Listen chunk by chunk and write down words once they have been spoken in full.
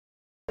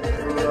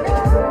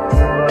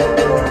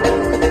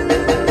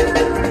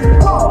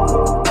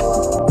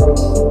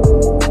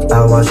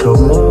I watched the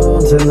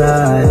moon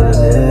tonight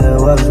and it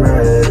was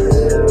red.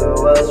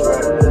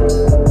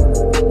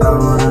 I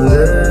wanna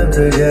live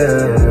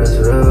together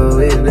till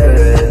we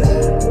dead.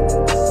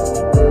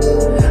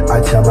 I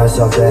tell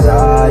myself that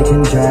I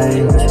can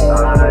change,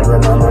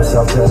 remind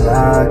myself to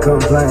not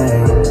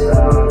complain.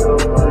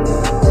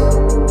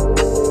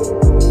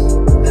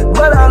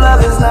 But our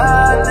love is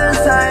not the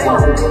same.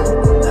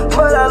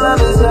 But our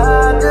love is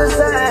not the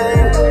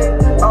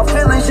same. Our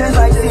feelings change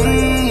like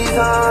seasons.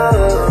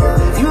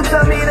 You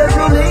tell me that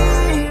you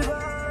leave,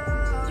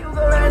 you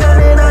go right down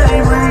and I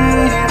ain't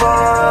breathe on.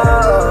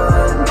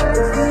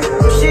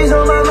 She's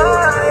on my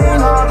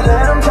mind all the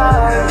damn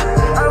time.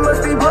 I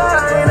must be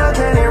blind, I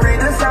can't even read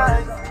the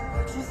signs.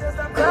 She says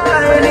stop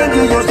crying and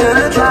get used to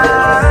the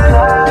trying.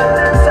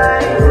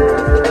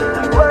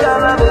 But our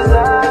love is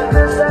not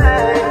the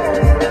same.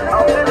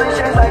 Our feelings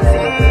change like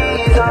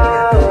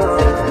seasons.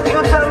 You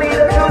tell me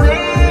that you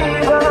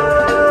leave,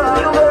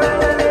 you go right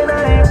down and I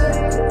ain't.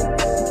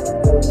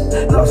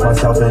 Lost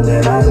myself and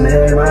then I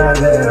made my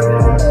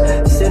bedroom.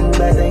 Sitting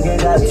back thinking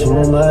got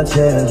too much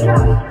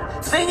headroom.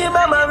 Thinking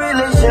about my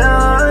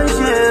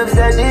relationships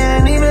that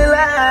didn't even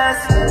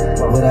last.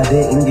 What I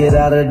didn't get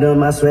out of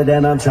them, I swear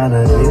that I'm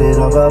tryna get it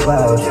up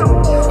about you.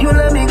 You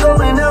let me go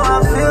and now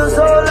I feel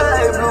so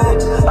light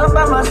blue. I'm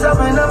by myself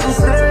and I'm just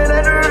staring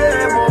at the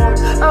red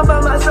moon. I'm by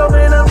myself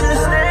and I'm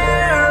just staring.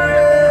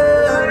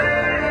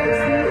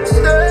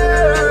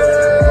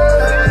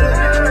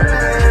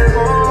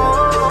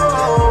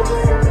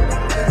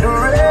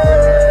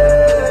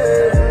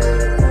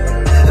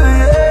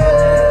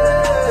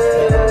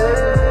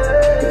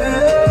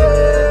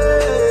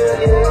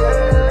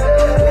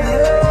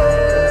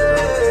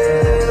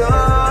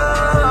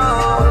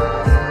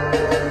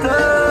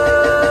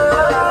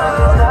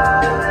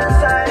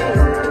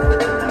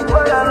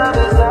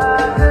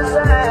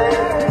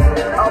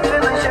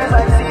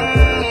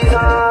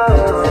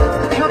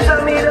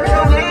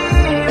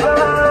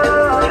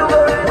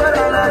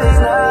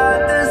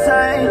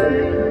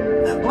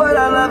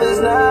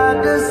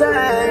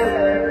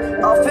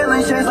 Our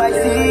feelings change like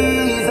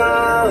seasons.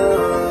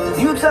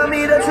 You tell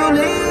me that you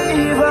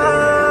leave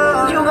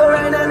her. You go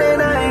right down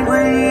and I ain't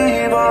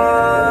breathe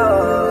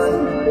on.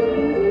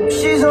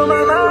 She's on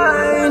my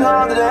mind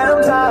all the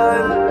damn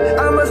time.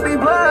 I must be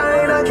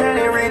blind, I can't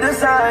even read the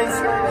signs.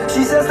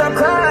 She says stop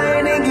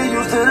crying and get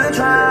used to the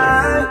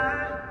try.